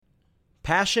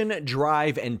Passion,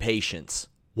 drive, and patience.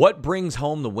 What brings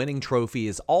home the winning trophy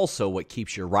is also what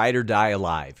keeps your ride or die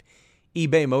alive.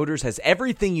 eBay Motors has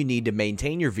everything you need to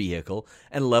maintain your vehicle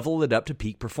and level it up to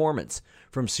peak performance.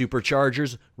 From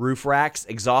superchargers, roof racks,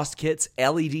 exhaust kits,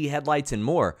 LED headlights, and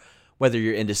more. Whether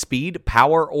you're into speed,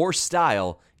 power, or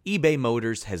style, eBay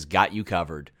Motors has got you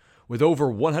covered. With over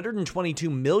 122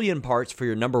 million parts for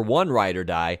your number one ride or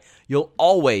die, you'll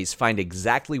always find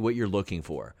exactly what you're looking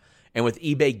for. And with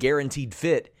eBay Guaranteed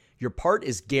Fit, your part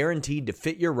is guaranteed to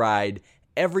fit your ride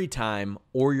every time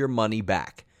or your money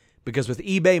back. Because with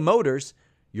eBay Motors,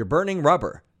 you're burning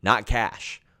rubber, not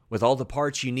cash. With all the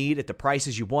parts you need at the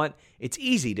prices you want, it's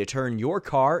easy to turn your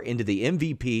car into the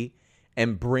MVP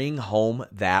and bring home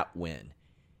that win.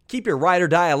 Keep your ride or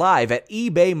die alive at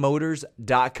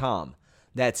ebaymotors.com.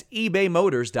 That's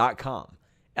ebaymotors.com.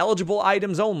 Eligible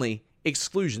items only.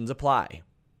 Exclusions apply.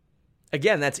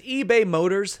 Again, that's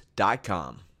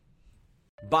ebaymotors.com.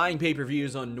 Buying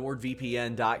pay-per-views on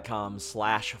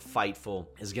nordvpn.com/Fightful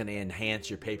is going to enhance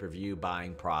your pay-per-view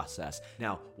buying process.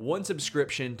 Now, one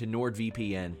subscription to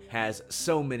NordVPN has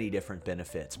so many different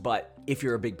benefits, but if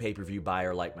you're a big pay-per-view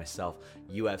buyer like myself,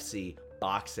 UFC,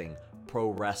 boxing,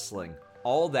 pro wrestling,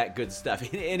 all that good stuff,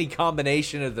 any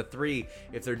combination of the three,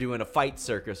 if they're doing a fight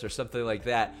circus or something like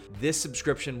that, this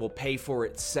subscription will pay for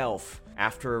itself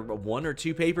after one or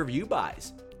two pay-per-view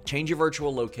buys. Change your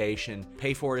virtual location,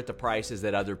 pay for it at the prices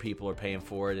that other people are paying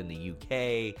for it in the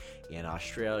UK, in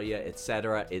Australia,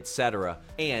 etc., etc.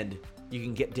 And you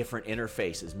can get different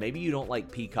interfaces. Maybe you don't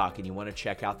like Peacock and you want to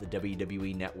check out the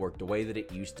WWE Network the way that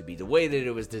it used to be, the way that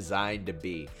it was designed to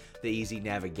be, the easy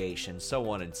navigation, so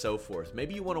on and so forth.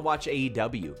 Maybe you want to watch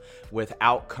AEW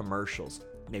without commercials.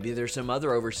 Maybe there's some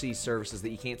other overseas services that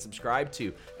you can't subscribe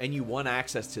to and you want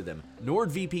access to them.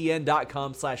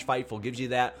 NordVPN.com/Fightful gives you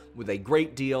that with a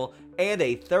great deal and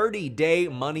a 30-day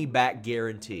money-back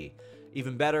guarantee.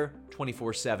 Even better,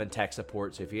 24/7 tech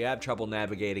support, so if you have trouble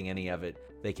navigating any of it,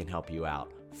 they can help you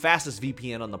out. Fastest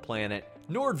VPN on the planet,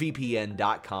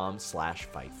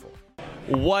 NordVPN.com/Fightful.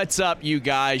 What's up, you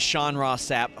guys? Sean Ross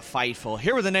Sapp, Fightful.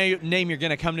 Here with a name you're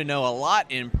going to come to know a lot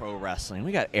in pro wrestling.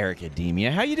 We got Airica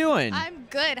Demia. How you doing? I'm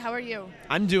good. How are you?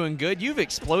 I'm doing good. You've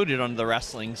exploded on the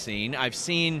wrestling scene. I've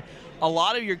seen a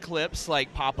lot of your clips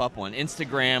like pop up on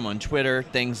Instagram, on Twitter,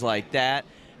 things like that.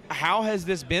 How has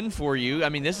this been for you? I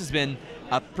mean, this has been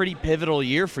a pretty pivotal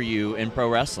year for you in pro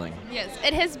wrestling. Yes,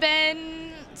 it has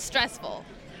been stressful,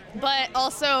 but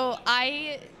also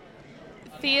I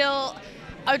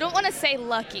don't want to say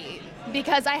lucky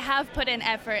because I have put in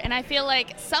effort, and I feel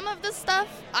like some of the stuff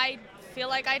I feel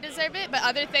like I deserve it, but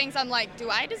other things I'm like, do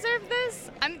I deserve this?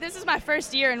 This is my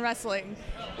first year in wrestling.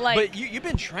 But you've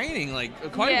been training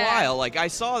quite a while. Like I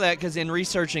saw that because in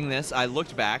researching this, I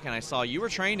looked back and I saw you were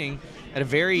training at a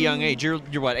very young age. You're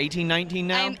what, 18, 19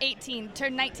 now? I am 18,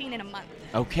 turned 19 in a month.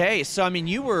 Okay, so I mean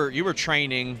you were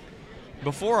training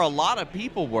before a lot of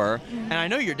people were, and I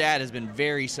know your dad has been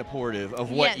very supportive of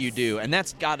what you do, and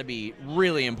that's got to be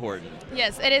really important.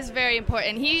 Yes, it is very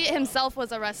important. He himself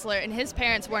was a wrestler, and his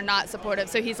parents were not supportive,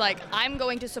 so he's like, I'm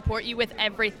going to support you with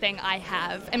everything I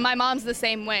have. And my mom's the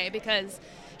same way because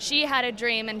she had a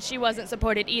dream, and she wasn't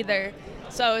supported either.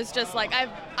 So it's just like,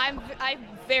 I'm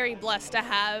very blessed to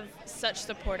have such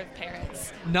supportive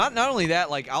parents. Not only that,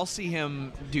 like I'll see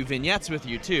him do vignettes with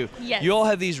you too. Yes. You all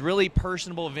have these really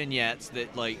personable vignettes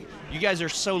that like you guys are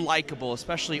so likable,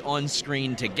 especially on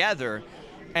screen together,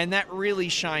 and that really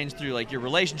shines through. Like your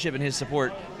relationship and his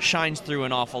support shines through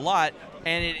an awful lot,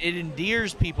 and it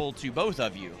endears people to both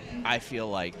of you, I feel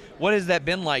like. What has that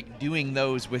been like doing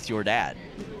those with your dad?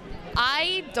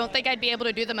 I don't think I'd be able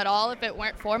to do them at all if it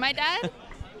weren't for my dad.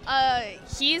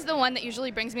 He's the one that usually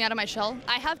brings me out of my shell.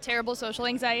 I have terrible social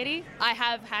anxiety. I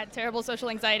have had terrible social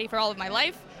anxiety for all of my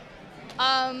life.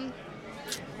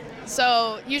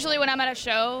 So usually when I'm at a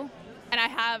show and I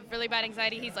have really bad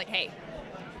anxiety, he's like, hey,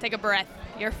 take a breath.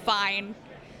 You're fine.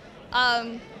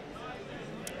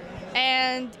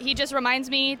 And he just reminds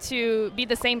me to be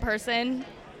the same person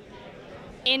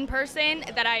in person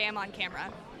that I am on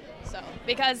camera. So,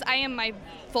 because I am my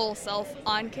full self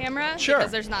on camera, sure,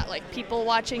 because there's not like people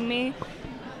watching me.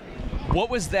 What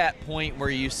was that point where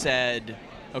you said,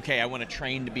 okay, I want to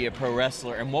train to be a pro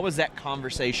wrestler, and what was that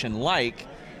conversation like,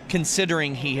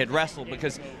 considering he had wrestled?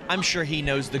 Because I'm sure he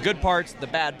knows the good parts, the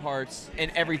bad parts, and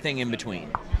everything in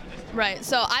between. Right,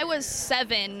 so I was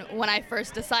 7 when I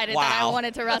first decided that I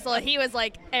wanted to wrestle. He was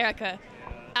like, Airica,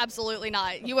 absolutely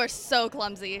not. You are so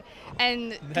clumsy.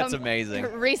 And that's amazing.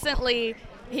 Recently,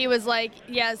 he was like,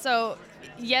 yeah, so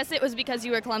yes, it was because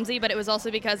you were clumsy, but it was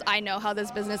also because I know how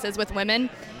this business is with women.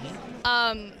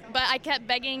 But I kept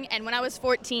begging, and when I was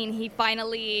 14, he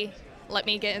finally let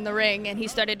me get in the ring, and he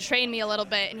started to train me a little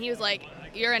bit, and he was like,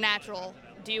 "You're a natural.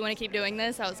 Do you want to keep doing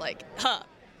this?" I was like,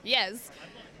 yes.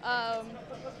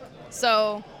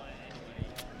 So,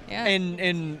 yeah.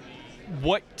 And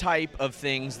what type of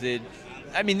things there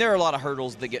are a lot of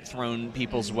hurdles that get thrown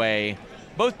people's way,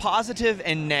 both positive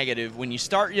and negative, when you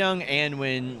start young and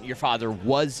when your father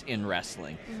was in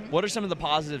wrestling. Mm-hmm. What are some of the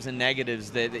positives and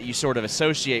negatives that you sort of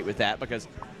associate with that? Because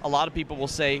a lot of people will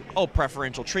say,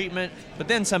 preferential treatment, but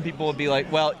then some people will be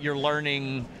like, well, you're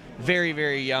learning very,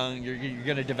 very young. You're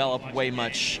going to develop way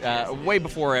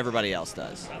before everybody else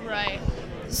does. Right.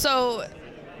 So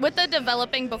with the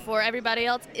developing before everybody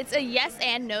else, it's a yes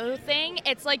and no thing.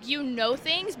 It's like you know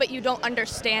things, but you don't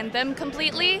understand them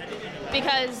completely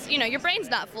because, your brain's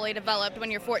not fully developed when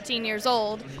you're 14 years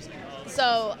old.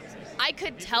 So I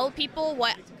could tell people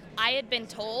what I had been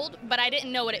told, but I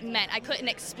didn't know what it meant. I couldn't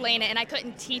explain it, and I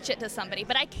couldn't teach it to somebody,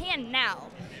 but I can now.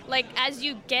 Like, as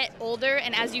you get older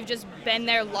and as you've just been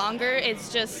there longer, it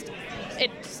just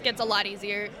gets a lot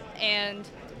easier. And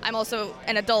I'm also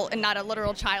an adult and not a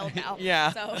literal child now.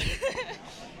 Yeah. So.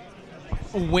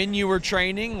 When you were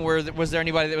training, was there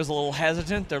anybody that was a little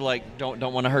hesitant? They're like, don't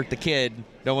want to hurt the kid.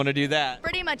 Don't want to do that.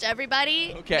 Pretty much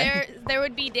everybody. Okay. There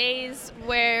would be days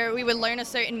where we would learn a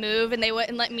certain move and they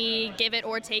wouldn't let me give it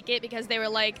or take it because they were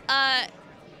like,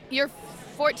 you're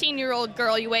 14-year-old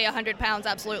girl, you weigh 100 pounds,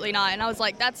 absolutely not. And I was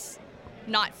like, that's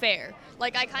not fair.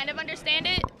 Like, I kind of understand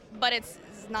it, but it's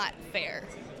not fair.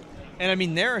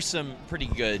 And there are some pretty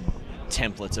good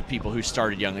templates of people who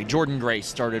started young. Like Jordan Grace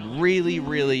started really,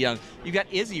 really young. You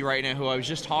got Izzy right now, who I was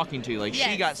just talking to. Like, yes.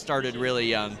 She got started really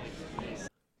young.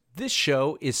 This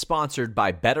show is sponsored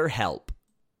by BetterHelp.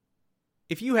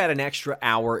 If you had an extra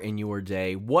hour in your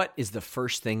day, what is the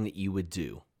first thing that you would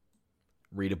do?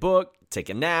 Read a book, take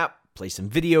a nap, play some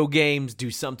video games,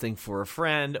 do something for a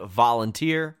friend,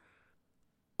 volunteer.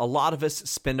 A lot of us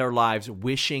spend our lives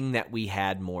wishing that we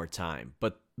had more time.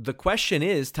 But the question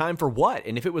is, time for what?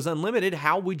 And if it was unlimited,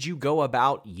 how would you go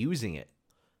about using it?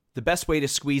 The best way to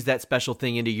squeeze that special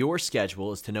thing into your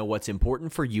schedule is to know what's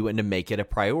important for you and to make it a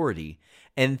priority.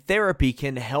 And therapy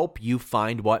can help you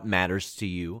find what matters to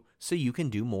you so you can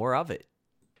do more of it.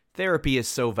 Therapy is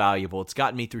so valuable. It's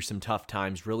gotten me through some tough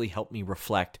times, really helped me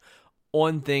reflect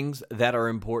on things that are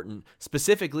important,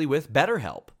 specifically with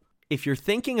BetterHelp. If you're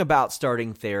thinking about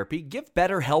starting therapy, give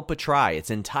BetterHelp a try. It's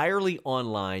entirely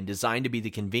online, designed to be the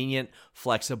convenient,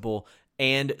 flexible,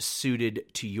 and suited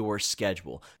to your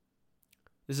schedule.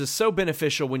 This is so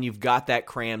beneficial when you've got that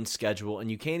crammed schedule and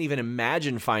you can't even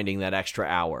imagine finding that extra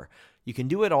hour. You can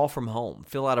do it all from home.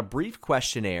 Fill out a brief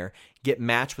questionnaire, get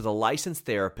matched with a licensed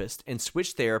therapist, and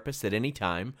switch therapists at any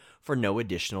time for no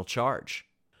additional charge.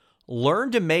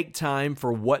 Learn to make time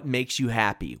for what makes you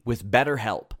happy with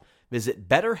BetterHelp. Visit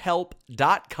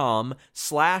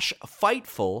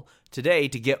BetterHelp.com/Fightful today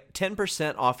to get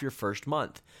 10% off your first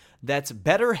month. That's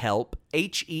BetterHelp,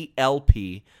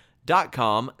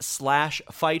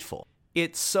 HELP.com/Fightful.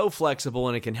 It's so flexible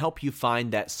and it can help you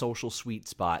find that social sweet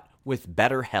spot with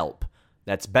BetterHelp.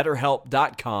 That's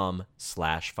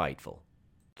BetterHelp.com/Fightful.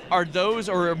 Are those,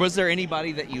 or was there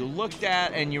anybody that you looked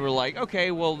at and you were like,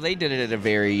 okay, well, they did it at a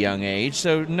very young age,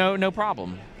 so no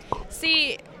problem?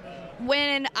 See,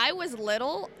 when I was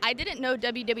little, I didn't know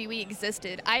WWE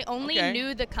existed. I only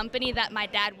knew the company that my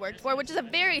dad worked for, which is a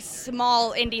very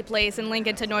small indie place in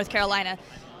Lincolnton, North Carolina.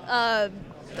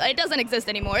 It doesn't exist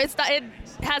anymore. It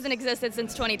hasn't existed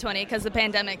since 2020 because the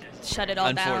pandemic shut it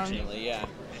all down. Unfortunately, yeah.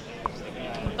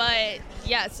 But,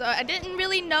 yeah, so I didn't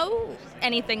really know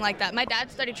anything like that. My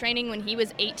dad started training when he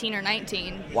was 18 or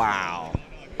 19. Wow.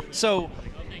 So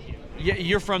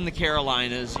you're from the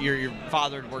Carolinas. Your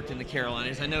father worked in the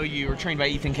Carolinas. I know you were trained by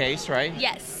Ethan Case, right?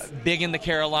 Yes. Big in the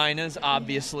Carolinas,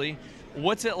 obviously.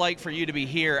 What's it like for you to be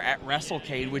here at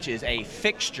WrestleCade, which is a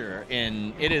fixture,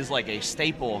 and it is like a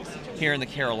staple here in the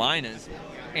Carolinas?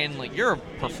 And like, you're a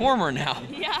performer now.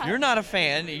 Yeah. You're not a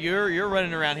fan. You're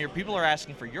running around here. People are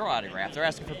asking for your autograph. They're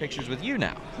asking for pictures with you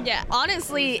now. Yeah,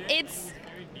 honestly, it's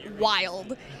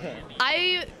wild.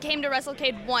 I came to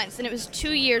WrestleCade once, and it was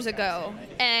 2 years ago,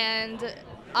 and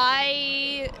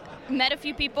I met a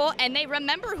few people, and they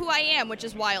remember who I am, which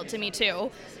is wild to me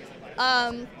too.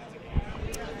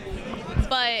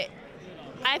 But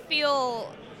I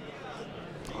feel,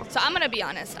 so I'm gonna be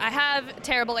honest, I have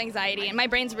terrible anxiety, and my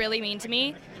brain's really mean to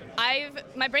me.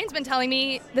 My brain's been telling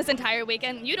me this entire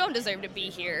weekend, you don't deserve to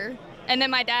be here. And then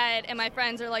my dad and my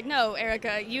friends are like, no,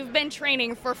 Airica, you've been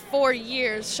training for 4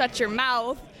 years. Shut your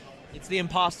mouth. It's the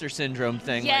imposter syndrome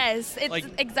thing. Yes,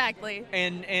 exactly.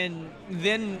 And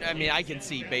then, I mean, I can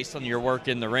see based on your work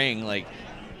in the ring, like,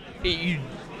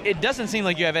 it doesn't seem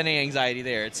like you have any anxiety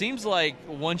there. It seems like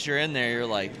once you're in there, you're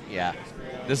like, yeah,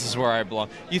 this is where I belong.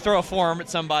 You throw a form at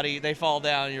somebody, they fall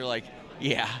down, and you're like,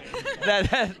 yeah,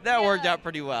 that worked out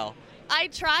pretty well. I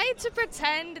try to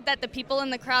pretend that the people in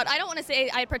the crowd, I don't want to say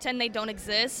I pretend they don't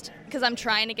exist, because I'm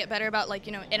trying to get better about, like,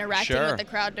 you know, interacting with the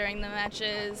crowd during the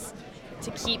matches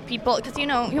to keep people, because, you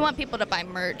know, you want people to buy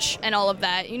merch and all of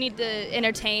that. You need to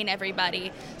entertain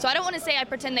everybody. So I don't want to say I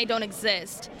pretend they don't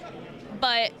exist,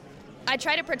 but I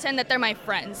try to pretend that they're my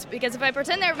friends, because if I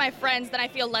pretend they're my friends, then I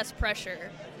feel less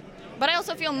pressure. But I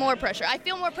also feel more pressure. I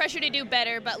feel more pressure to do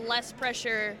better, but less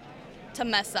pressure to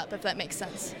mess up, if that makes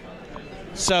sense.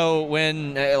 So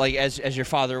when, like, as your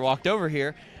father walked over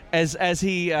here, as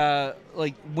he,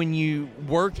 like, when you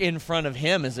work in front of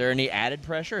him, is there any added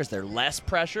pressure? Is there less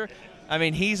pressure? I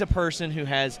mean, he's a person who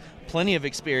has plenty of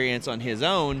experience on his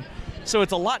own, so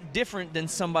it's a lot different than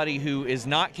somebody who is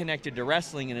not connected to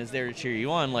wrestling and is there to cheer you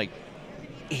on. Like,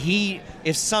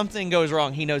 if something goes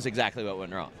wrong, he knows exactly what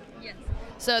went wrong. Yes.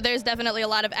 So there's definitely a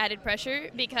lot of added pressure,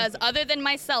 because other than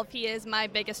myself, he is my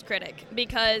biggest critic,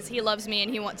 because he loves me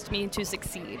and he wants me to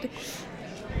succeed.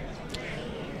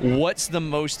 What's the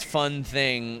most fun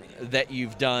thing that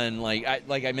you've done? Like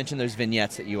I mentioned those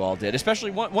vignettes that you all did, especially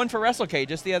one for WrestleCade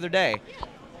just the other day.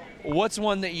 What's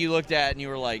one that you looked at and you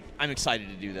were like, I'm excited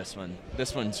to do this one.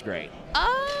 This one's great.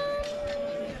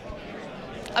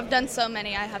 I've done so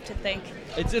many, I have to think.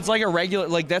 It's like a regular,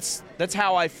 like that's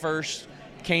how I first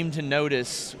came to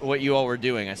notice what you all were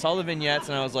doing. I saw the vignettes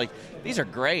and I was like, these are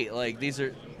great. Like, these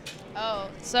are... Oh,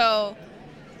 so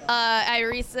I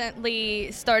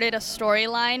recently started a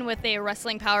storyline with a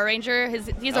wrestling Power Ranger.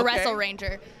 He's a Wrestle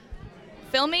Ranger.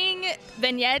 Filming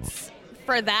vignettes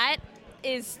for that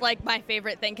is like my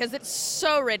favorite thing, because it's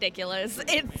so ridiculous.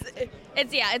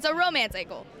 It's a romance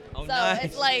angle. Oh, so nice.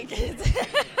 It's like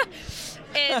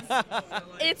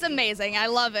it's amazing. I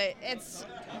love it. It's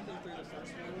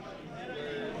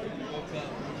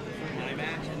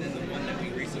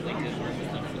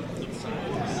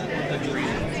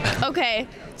okay.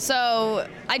 So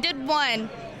I did one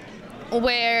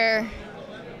where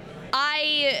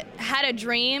I had a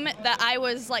dream that I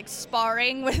was like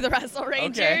sparring with the Wrestle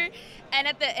Ranger, and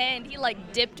at the end he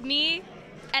like dipped me,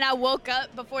 and I woke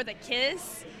up before the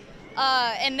kiss,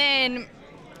 and then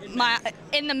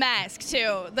in the mask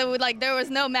too. There was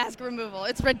no mask removal.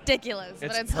 It's ridiculous,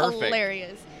 but it's perfect.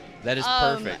 Hilarious. That is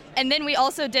perfect. And then we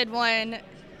also did one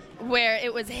where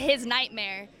it was his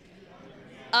nightmare.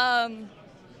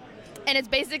 And it's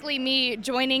basically me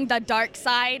joining the dark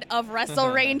side of Wrestle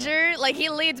Ranger. Like, he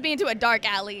leads me into a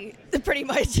dark alley, pretty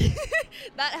much.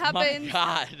 That happens.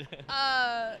 My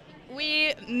God.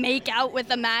 We make out with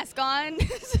the mask on.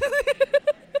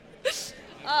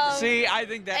 See, I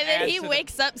think that and then he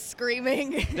wakes up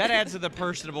screaming. That adds to the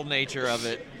personable nature of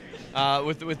it,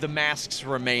 with the masks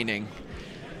remaining.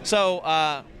 So,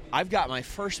 I've got my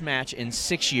first match in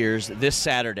 6 years this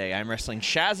Saturday. I'm wrestling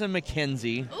Shazza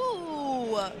McKenzie.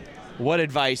 Ooh. What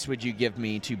advice would you give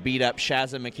me to beat up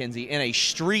Shazza McKenzie in a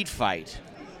street fight?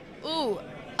 Ooh.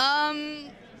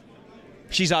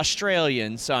 She's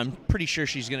Australian, so I'm pretty sure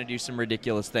she's going to do some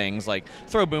ridiculous things, like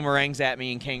throw boomerangs at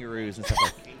me and kangaroos and stuff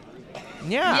like that.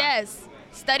 Yeah. Yes.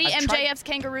 Study MJF's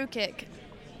kangaroo kick.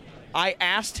 I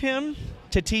asked him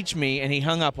to teach me, and he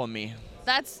hung up on me.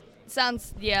 That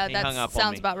sounds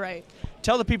about right.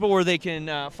 Tell the people where they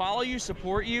can follow you,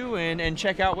 support you, and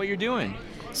check out what you're doing.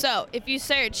 So, if you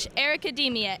search Airica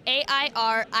Demia,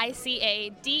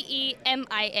 AIRICA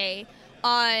DEMIA,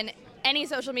 on any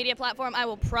social media platform, I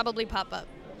will probably pop up.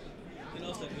 And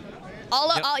also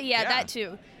Yeah, that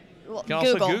too. Well, You can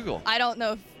also Google. I don't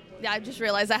know. I just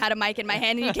realized I had a mic in my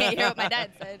hand and you can't hear what my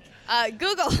dad said.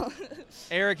 Google.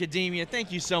 Airica Demia,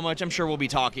 thank you so much. I'm sure we'll be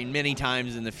talking many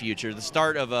times in the future. The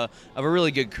start of a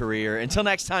really good career. Until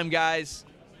next time, guys,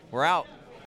 we're out.